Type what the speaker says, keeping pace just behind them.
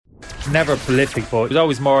never prolific, but he was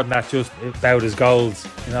always more than that, just about his goals.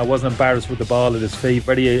 You know, wasn't embarrassed with the ball at his feet.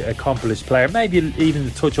 Very accomplished player, maybe even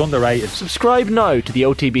a touch underrated. Subscribe now to the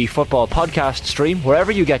OTB Football Podcast stream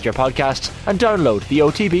wherever you get your podcasts and download the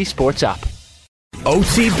OTB Sports app.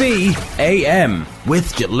 OTB AM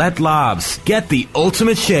with Gillette Labs. Get the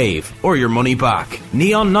ultimate shave or your money back.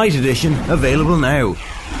 Neon Night Edition available now.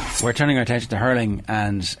 We're turning our attention to hurling,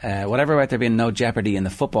 and whatever about there being no jeopardy in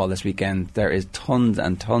the football this weekend, there is tons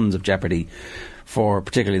and tons of jeopardy for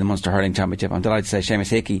particularly the Munster Hurling Championship. I'm delighted to say Seamus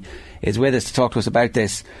Hickey is with us to talk to us about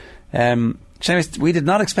this. Seamus, we did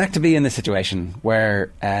not expect to be in this situation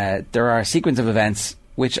where there are a sequence of events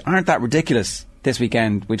which aren't that ridiculous this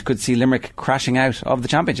weekend, which could see Limerick crashing out of the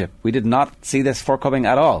championship. We did not see this forthcoming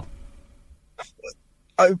at all.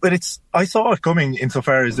 I saw it coming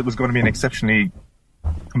insofar as it was going to be an exceptionally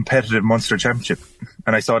competitive Munster Championship,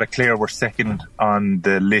 and I saw that Clare were second on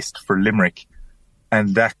the list for Limerick,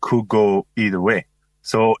 and that could go either way.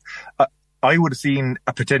 So I would have seen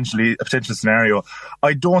a potential scenario.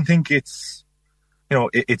 I don't think it's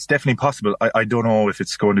definitely possible. I don't know if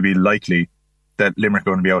it's going to be likely that Limerick are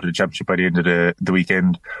going to be out of the championship by the end of the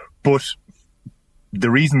weekend, but the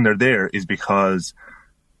reason they're there is because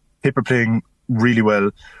Hip are playing really well.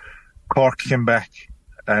 Cork came back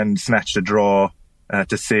and snatched a draw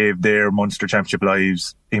to save their Munster Championship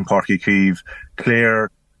lives in Páirc Uí Chaoimh. Clare,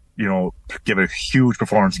 gave a huge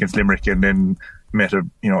performance against Limerick and then met a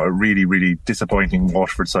really, really disappointing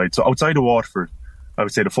Waterford side. So outside of Waterford, I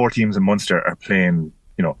would say the four teams in Munster are playing,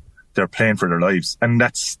 they're playing for their lives. And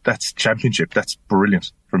that's championship. That's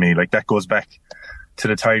brilliant for me. Like, that goes back to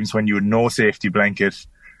the times when you had no safety blanket.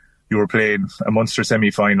 You were playing a Munster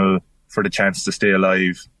semi-final for the chance to stay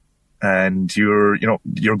alive. And you're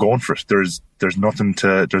going for it. There's nothing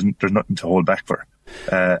to hold back for.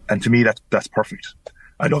 And to me, that's perfect.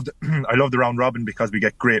 I love the round robin because we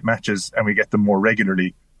get great matches and we get them more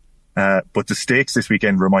regularly. But the stakes this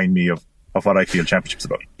weekend remind me of what I feel championship's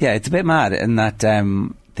about. Yeah, it's a bit mad in that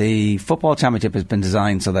the football championship has been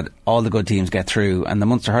designed so that all the good teams get through, and the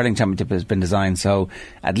Munster Hurling Championship has been designed so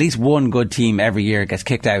at least one good team every year gets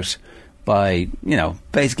kicked out by,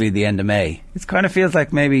 basically the end of May. It kind of feels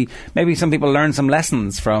like maybe some people learned some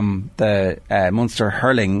lessons from the Munster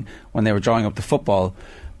Hurling when they were drawing up the football,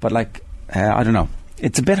 but I don't know.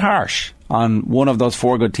 It's a bit harsh on one of those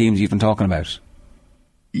four good teams you've been talking about.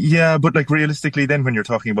 Yeah, but realistically then when you're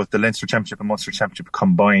talking about the Leinster Championship and Munster Championship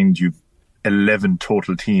combined, you've 11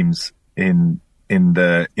 total teams in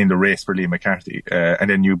the race for Liam McCarthy. And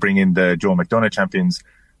then you bring in the Joe McDonagh champions,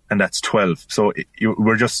 and that's 12. So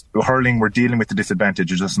we're dealing with the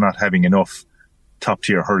disadvantage of just not having enough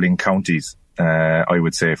top-tier hurling counties, I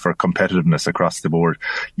would say, for competitiveness across the board.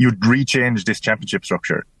 You'd rechange this championship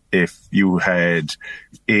structure if you had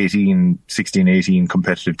 16, 18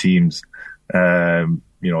 competitive teams. Even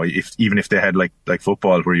if they had like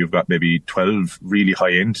football, where you've got maybe 12 really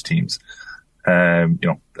high-end teams, in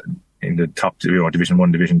the top, Division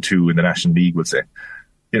 1, Division 2 in the National League, would say.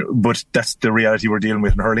 But that's the reality we're dealing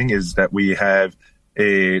with in hurling, is that we have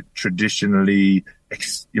a traditionally,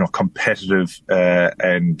 competitive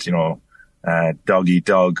and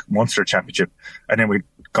dog-eat-dog Munster Championship, and then with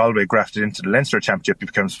Galway grafted into the Leinster Championship, it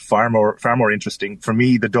becomes far more interesting. For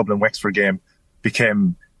me, the Dublin-Wexford game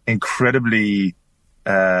became incredibly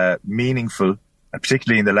meaningful,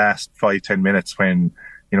 particularly in the last 5-10 minutes when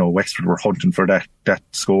Wexford were hunting for that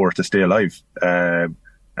score to stay alive,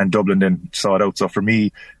 and Dublin then saw it out. So to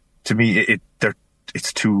me,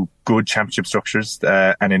 it's two good championship structures,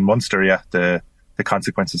 and in Munster, the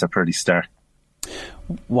consequences are pretty stark.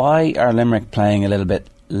 Why are Limerick playing a little bit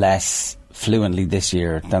less fluently this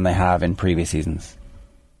year than they have in previous seasons?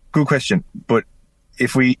 Good question, but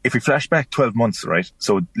if we flash back 12 months, right?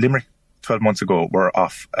 So Limerick 12 months ago were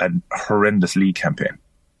off a horrendous league campaign,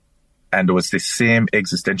 and there was this same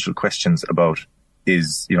existential questions about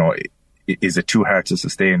is it too hard to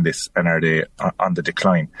sustain this, and are they on the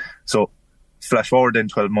decline? So flash forward then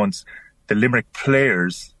 12 months, the Limerick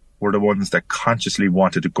players were the ones that consciously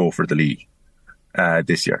wanted to go for the league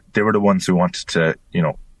this year. They were the ones who wanted to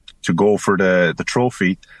go for the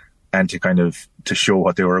trophy and to show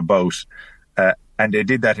what they were about. And they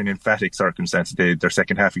did that in emphatic circumstances. Their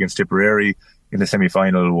second half against Tipperary in the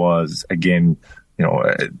semi-final was, again,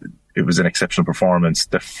 it was an exceptional performance.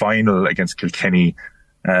 The final against Kilkenny,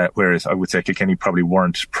 whereas I would say Kilkenny probably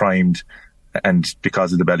weren't primed, and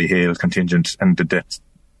because of the Ballyhale contingent and the depth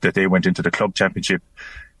that they went into the club championship,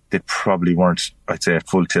 they probably weren't, I'd say, at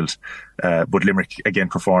full tilt. But Limerick, again,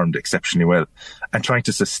 performed exceptionally well. And trying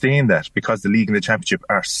to sustain that, because the league and the championship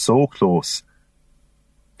are so close,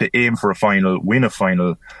 they aim for a final, win a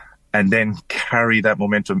final, and then carry that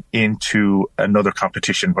momentum into another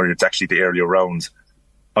competition where it's actually the earlier rounds,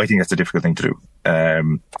 I think that's a difficult thing to do.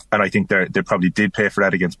 And I think they probably did pay for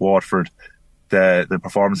that against Waterford. The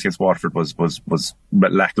performance against Waterford was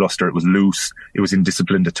lackluster. It was loose. It was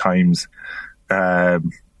indisciplined at times.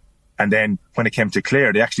 And then when it came to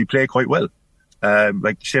Clare, they actually played quite well.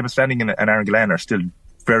 Like Seamus Flanagan and Aaron Gillan are still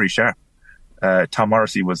very sharp. Tom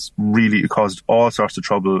Morrissey caused all sorts of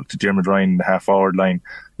trouble to Diarmuid Ryan in the half-forward line.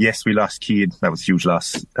 Yes, we lost Keane. That was a huge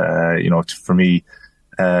loss, for me.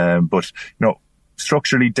 But,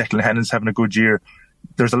 structurally, Declan Hannon's having a good year.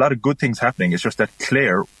 There's a lot of good things happening. It's just that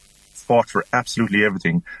Clare fought for absolutely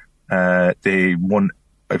everything. They won,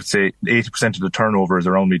 I would say, 80% of the turnovers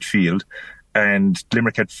around midfield. And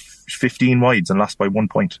Limerick had 15 wides and lost by 1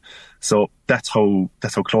 point. So that's how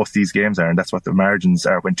close these games are, and that's what the margins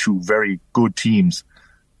are when two very good teams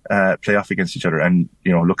play off against each other. And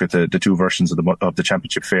look at the two versions of the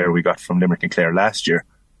championship fare we got from Limerick and Clare last year.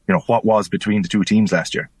 What was between the two teams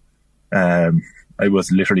last year? It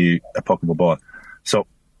was literally a puck of a ball. So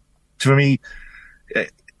for me,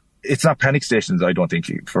 it's not panic stations, I don't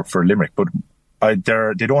think, for Limerick, but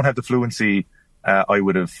they don't have the fluency I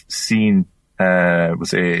would have seen.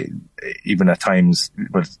 Even at times,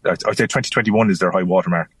 but I'd say 2021 is their high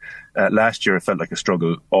watermark. Last year, it felt like a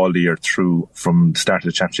struggle all the year through, from the start of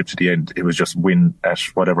the championship to the end. It was just win at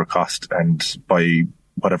whatever cost and by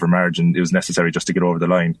whatever margin it was necessary just to get over the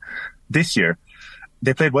line. This year,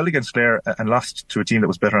 they played well against Clare and lost to a team that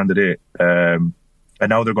was better on the day. And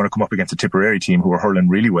now they're going to come up against a Tipperary team who are hurling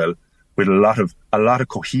really well with a lot of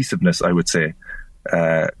cohesiveness, I would say.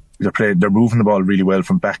 They're moving the ball really well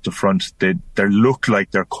from back to front. They look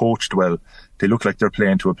like they're coached well. They look like they're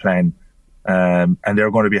playing to a plan, and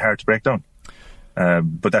they're going to be hard to break down.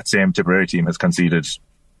 But that same Tipperary team has conceded, 6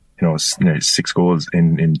 goals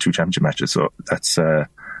in 2 championship matches. So that's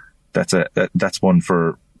one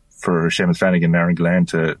for Seamus Flanagan and Aaron Gillan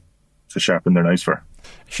to sharpen their knives for.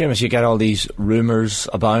 Seamus, you get all these rumours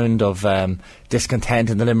abound of discontent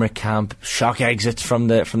in the Limerick camp, shock exits from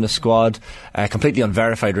the squad, completely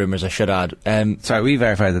unverified rumours, I should add. Sorry, we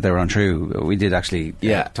verified that they were untrue. We did actually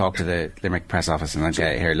talk to the Limerick press office and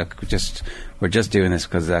say, here, look, we're just doing this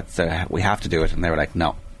because we have to do it, and they were like,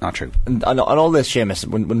 no, not true. And on all this, Seamus,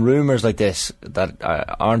 when rumours like this that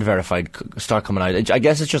aren't verified start coming out, I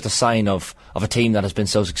guess it's just a sign of a team that has been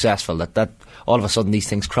so successful that all of a sudden these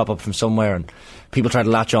things crop up from somewhere and people try to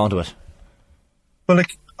latch onto it. Well,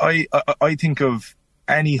 I think of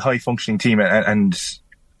any high functioning team, and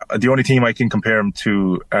the only team I can compare them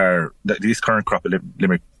to are this current crop of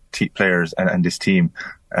Limerick players and this team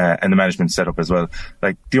and the management setup as well.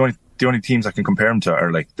 Like the only teams I can compare them to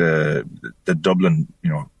are like the Dublin,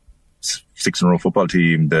 6 in a row football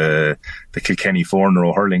team, the Kilkenny 4 in a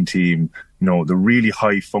row hurling team, the really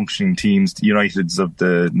high functioning teams, the Uniteds of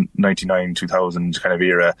the 99, 2000 kind of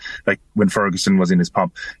era, like when Ferguson was in his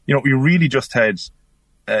pomp. We really just had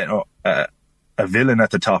a villain at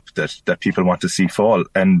the top that people want to see fall.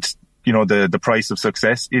 And, the price of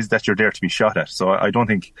success is that you're there to be shot at. So I don't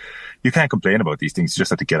think you can't complain about these things. You just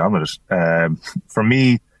have to get on with it. For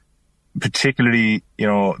me, particularly,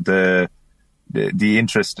 the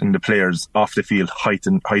interest in the players off the field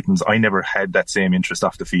heightens. I never had that same interest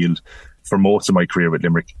off the field for most of my career with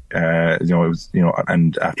Limerick. It was,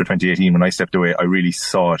 and after 2018, when I stepped away, I really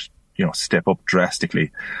saw it, step up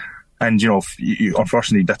drastically. And,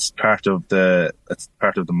 unfortunately, that's part of the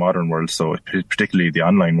modern world. So particularly the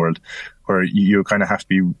online world, where you kind of have to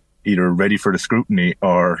be either ready for the scrutiny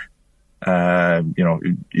or,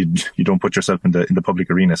 you don't put yourself in the public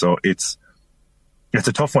arena. So it's a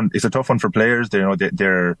tough one. It's a tough one for players. They're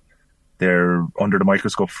under the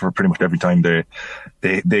microscope for pretty much every time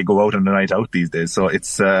they go out on a night out these days. So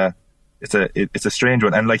it's a strange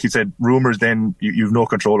one. And like you said, rumours, then you've no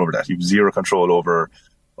control over that. You've zero control over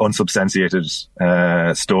unsubstantiated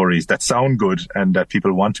stories that sound good and that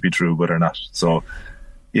people want to be true but are not. So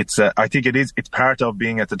I think it's part of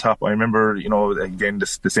being at the top. I remember, again,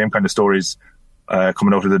 the same kind of stories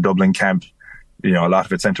coming out of the Dublin camp. A lot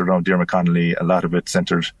of it centred around Diarmuid Connolly, a lot of it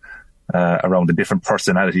centred around the different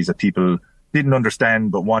personalities that people didn't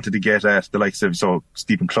understand but wanted to get at. The likes of, so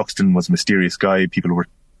Stephen Cluxton was a mysterious guy. People were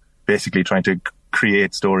basically trying to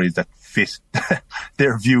create stories that fit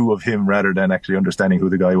their view of him rather than actually understanding who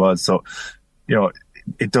the guy was. So,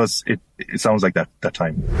 it sounds like that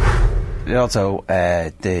time. Also,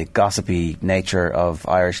 the gossipy nature of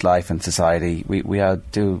Irish life and society. We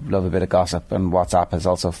do love a bit of gossip, and WhatsApp has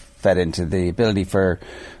also fed into the ability for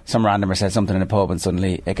some randomer says something in a pub and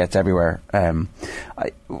suddenly it gets everywhere.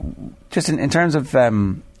 Just in terms of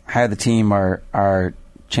how the team are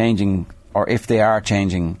changing, or if they are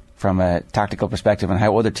changing from a tactical perspective and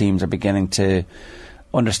how other teams are beginning to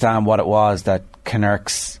understand what it was that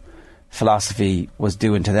Kinnerk's philosophy was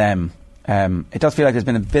doing to them. It does feel like there's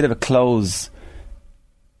been a bit of a close,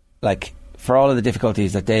 like, for all of the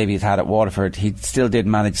difficulties that Davies had at Waterford, he still did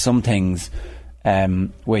manage some things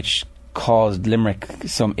which caused Limerick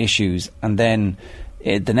some issues. And then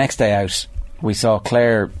the next day out, we saw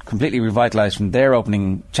Clare completely revitalised from their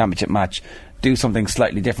opening championship match do something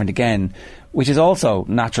slightly different again, which is also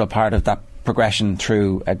a natural part of that progression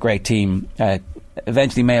through a great team.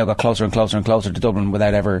 Eventually Mayo got closer and closer and closer to Dublin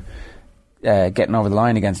without ever getting over the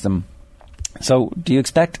line against them. So do you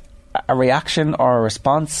expect a reaction or a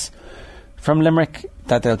response from Limerick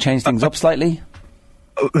that they'll change things up slightly?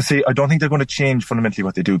 See, I don't think they're going to change fundamentally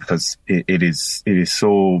what they do, because it is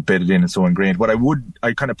so bedded in and so ingrained. What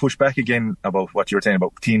I kind of push back again about what you were saying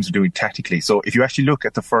about teams are doing tactically. So if you actually look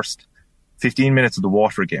at the first 15 minutes of the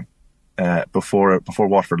Waterford game, before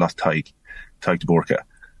Waterford lost Tig to Borca,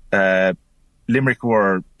 Limerick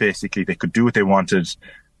were basically, they could do what they wanted.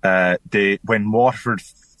 When Waterford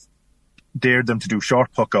dared them to do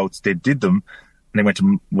short puck outs, they did them. And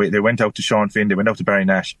they went out to Sean Finn, they went out to Barry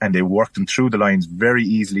Nash, and they worked them through the lines very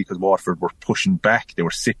easily, because Waterford were pushing back. They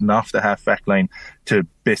were sitting off the half-back line to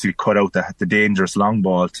basically cut out the dangerous long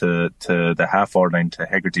ball to the half-forward line to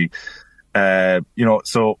Hegarty.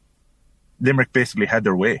 So Limerick basically had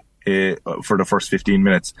their way for the first 15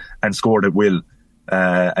 minutes and scored at will.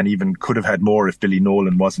 And even could have had more if Billy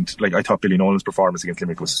Nolan wasn't. Like, I thought Billy Nolan's performance against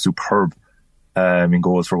Limerick was superb in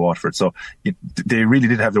goals for Waterford. So they really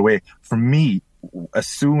did have their way. For me, as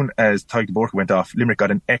soon as Tig de Borca went off, Limerick got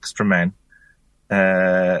an extra man.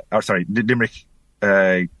 Limerick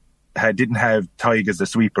didn't have Tig as the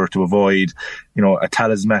sweeper to avoid, a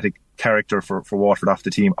talismanic character for Waterford off the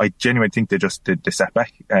team. I genuinely think they sat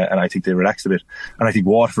back and I think they relaxed a bit. And I think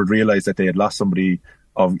Waterford realised that they had lost somebody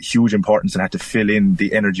of huge importance and had to fill in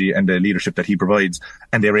the energy and the leadership that he provides.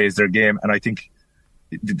 And they raised their game. And I think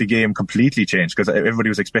the game completely changed, because everybody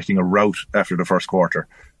was expecting a rout after the first quarter.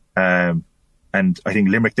 And I think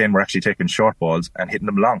Limerick then were actually taking short balls and hitting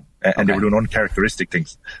them long, and they were doing uncharacteristic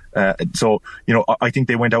things. I think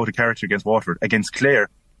they went out of character against Waterford. Against Clare,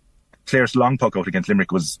 Clare's long puck out against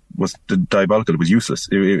Limerick was diabolical. It was useless.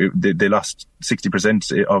 They lost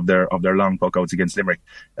 60% of their long puck outs against Limerick.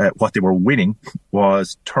 What they were winning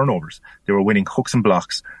was turnovers. They were winning hooks and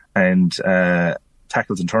blocks and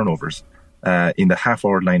tackles and turnovers. In the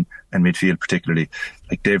half-forward line and midfield particularly.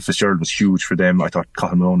 Like, Dave Fitzgerald was huge for them. I thought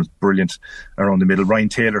Colin Malone was brilliant around the middle. Ryan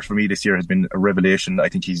Taylor, for me, this year has been a revelation. I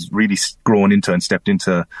think he's really grown into and stepped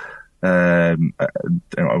into a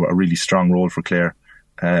really strong role for Clare.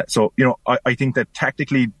 I think that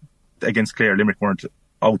tactically against Clare, Limerick weren't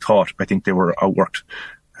out-thought. I think they were outworked.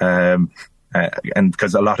 And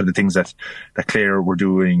because a lot of the things that Clare were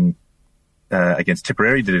doing against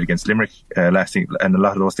Tipperary, they did against Limerick last year, and a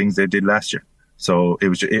lot of those things they did last year. So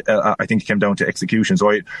I think it came down to execution.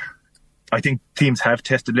 So I think teams have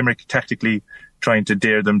tested Limerick tactically, trying to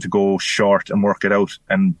dare them to go short and work it out,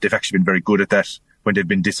 and they've actually been very good at that when they've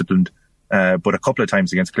been disciplined. But a couple of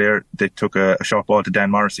times against Clare, they took a short ball to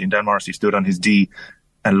Dan Morrissey, and Dan Morrissey stood on his D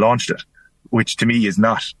and launched it, which to me is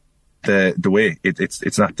not the way.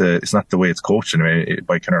 It's not the way it's coached anyway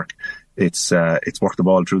by Kinnerk. It's work the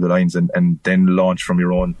ball through the lines and then launch from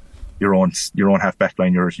your own half back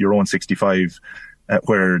line, your own 65,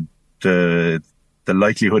 where the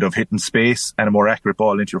likelihood of hitting space and a more accurate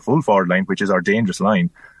ball into your full forward line, which is our dangerous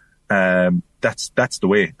line, that's the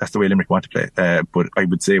way Limerick want to play. But I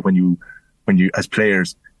would say when you as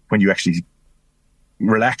players, when you actually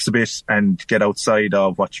relax a bit and get outside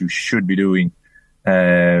of what you should be doing,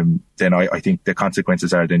 then I think the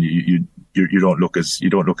consequences are then you don't look as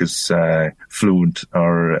fluent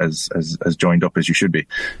or as joined up as you should be,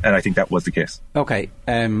 and I think that was the case. Okay,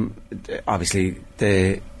 obviously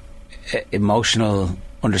the emotional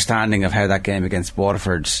understanding of how that game against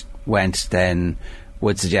Waterford went then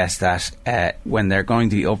would suggest that when they're going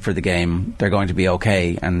to be up for the game, they're going to be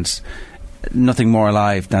okay, and nothing more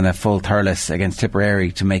alive than a full Thurles against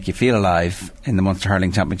Tipperary to make you feel alive in the Munster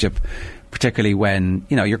Hurling Championship, particularly when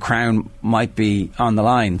your crown might be on the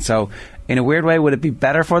line. So in a weird way, would it be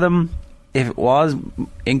better for them if it was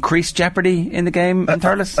increased jeopardy in the game in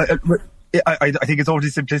Thurles? I think it's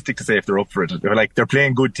always simplistic to say if they're up for it. They're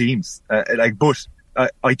playing good teams, but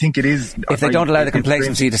I think it is. If they don't allow the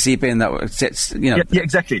complacency to seep in, that sits. Yeah,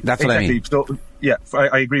 exactly. That's what I mean. So yeah,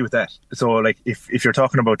 I agree with that. So if you're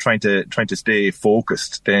talking about trying to stay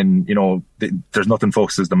focused, then there's nothing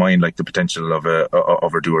focuses the mind like the potential of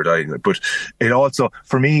a do or die. But it also,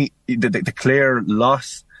 for me, the Clare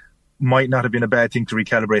loss might not have been a bad thing to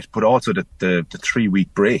recalibrate, but also the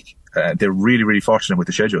 3-week break. They're really, really fortunate with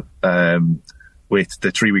the schedule. With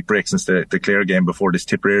the 3-week break since the Clare game before this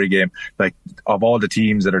Tipperary game, like of all the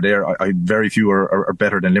teams that are there, I very few are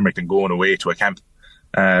better than Limerick than going away to a camp,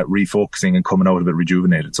 refocusing and coming out of it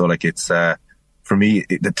rejuvenated. So like it's, for me,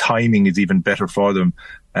 the timing is even better for them.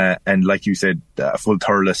 And like you said, full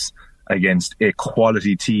Thurles against a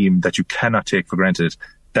quality team that you cannot take for granted.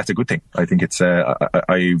 That's a good thing. I think it's,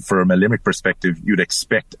 from a Limerick perspective, you'd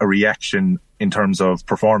expect a reaction in terms of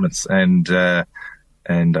performance, and I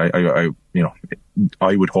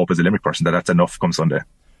would hope as a Limerick person that that's enough come Sunday.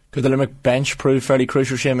 Could the Limerick bench prove fairly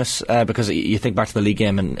crucial, Seamus? Because you think back to the league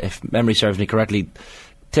game, and if memory serves me correctly,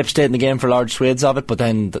 Tip stayed in the game for large swathes of it, but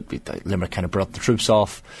then Limerick kind of brought the troops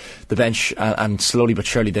off the bench, and slowly but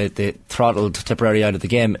surely they throttled Tipperary out of the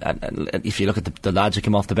game. And if you look at the lads who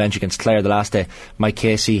came off the bench against Clare the last day, Mike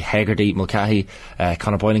Casey, Hegarty, Mulcahy,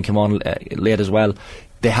 Conor Boylan came on late as well.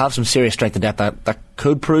 They have some serious strength and depth that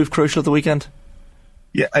could prove crucial at the weekend.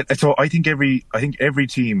 Yeah, so I think every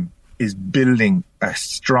team is building a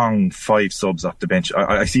strong 5 subs off the bench.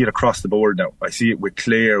 I see it across the board now. I see it with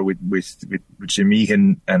Clare, with Jim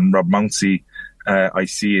Meehan and Rob Mounsey. I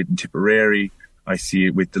see it in Tipperary. I see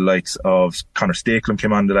it with the likes of Conor Stakelum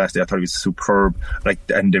came on the last day. I thought he was superb.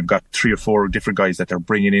 And they've got 3 or 4 different guys that they're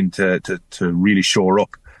bringing in to really shore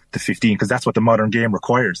up the 15, because that's what the modern game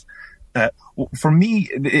requires. For me,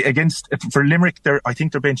 for Limerick, I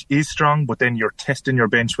think their bench is strong, but then you're testing your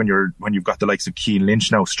bench when you've got the likes of Cian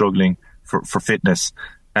Lynch now struggling for fitness,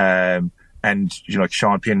 and like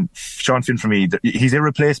Sean Finn for me, he's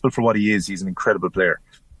irreplaceable for what he is. He's an incredible player.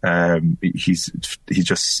 He's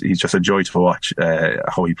just a joy to watch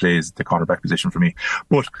how he plays the cornerback position for me.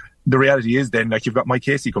 But the reality is then, like, you've got Mike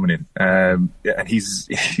Casey coming in, and he's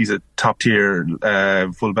a top tier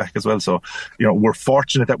fullback as well. So, we're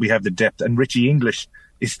fortunate that we have the depth, and Richie English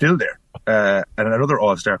is still there, and another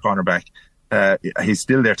all-star cornerback. He's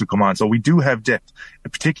still there to come on. So we do have depth,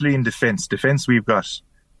 particularly in defence. Defence, we've got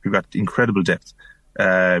incredible depth.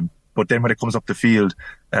 But then when it comes up the field,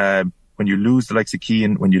 when you lose the likes of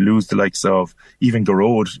Keane, when you lose the likes of even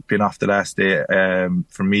Garrod being off the last day,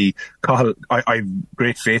 for me, I've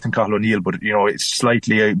great faith in Cathal O'Neill, but it's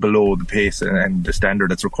slightly below the pace and the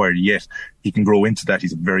standard that's required yet. He can grow into that.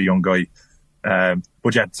 He's a very young guy.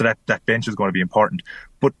 But yeah, so that bench is going to be important.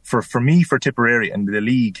 But for me, for Tipperary and the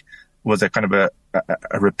league was a kind of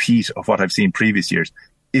a repeat of what I've seen previous years,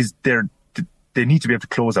 is they need to be able to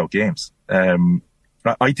close out games.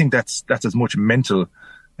 I think that's as much mental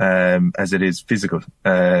as it is physical,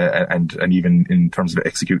 and even in terms of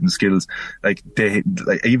executing skills. Like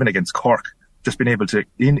even against Cork, just been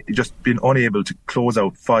unable to close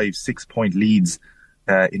out 5-6 point leads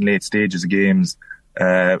in late stages of games,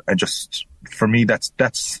 and just for me, that's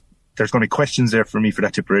there's going to be questions there for me for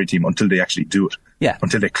that Tipperary team until they actually do it. Yeah.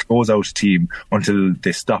 Until they close out a team, until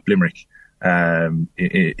they stop Limerick in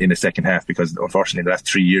the second half, because unfortunately the last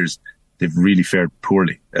 3 years they've really fared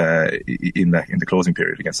poorly in the closing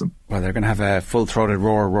period against them. Well, they're going to have a full-throated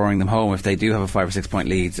roaring them home if they do have a 5 or 6 point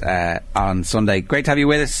lead on Sunday. Great to have you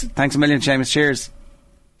with us. Thanks a million, Seamus. Cheers.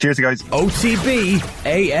 Cheers, guys. OTB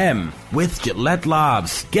AM with Gillette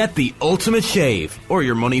Labs. Get the ultimate shave or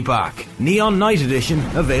your money back. Neon Night Edition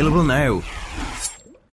available now.